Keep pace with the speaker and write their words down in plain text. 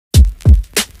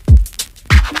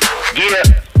Yeah.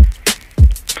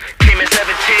 Came in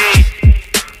 17.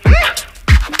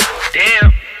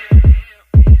 Damn.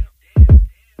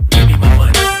 Give me my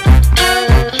money.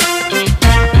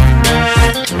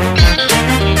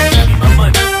 Give me my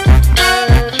money.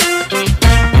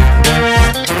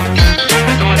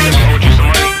 Someone said I owed you some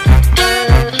money.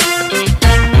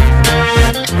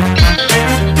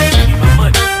 Give me my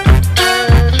money.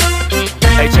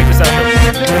 Hey, check this out though.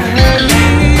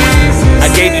 I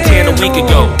gave you 10 a week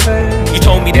ago. You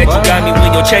told me that you got me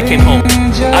when your check came home.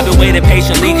 I've been waiting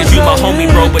patiently cause you my homie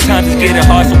bro, but times is getting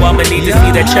hard so I'ma need to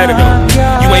see that cheddar though.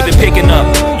 You ain't been picking up,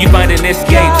 you finding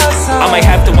escapes. I might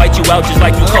have to white you out just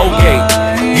like you Colgate.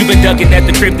 You been ducking at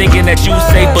the crib thinking that you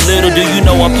safe, but little do you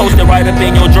know I'm posted right up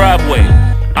in your driveway.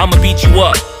 I'ma beat you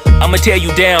up, I'ma tear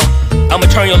you down, I'ma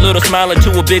turn your little smile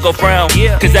into a big ol' frown.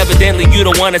 Cause evidently you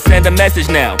don't wanna send a message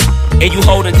now, and you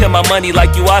holding to my money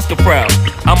like you Oscar proud.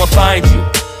 I'ma find you,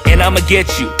 and I'ma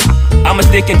get you. I'ma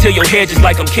stick into your head just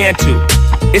like I'm Cantu.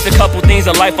 It's a couple things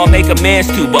in life I'll make amends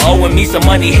to, but owing me some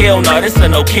money, hell no, this a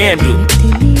no can do.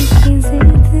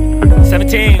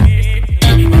 17.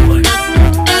 Give me my money.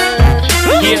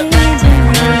 Yeah.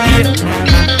 Yeah.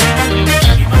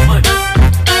 Give me my money.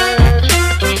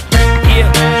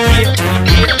 Yeah. Yeah.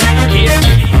 Yeah. Yeah.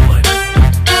 Give me my money.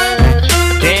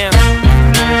 Damn.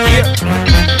 Yeah.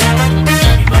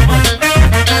 Give me my money.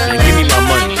 Yeah, give me my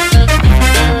money.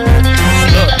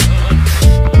 Look.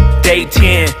 Day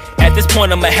 10. At this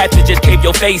point I'ma have to just cave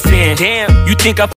your face in. Damn, you think I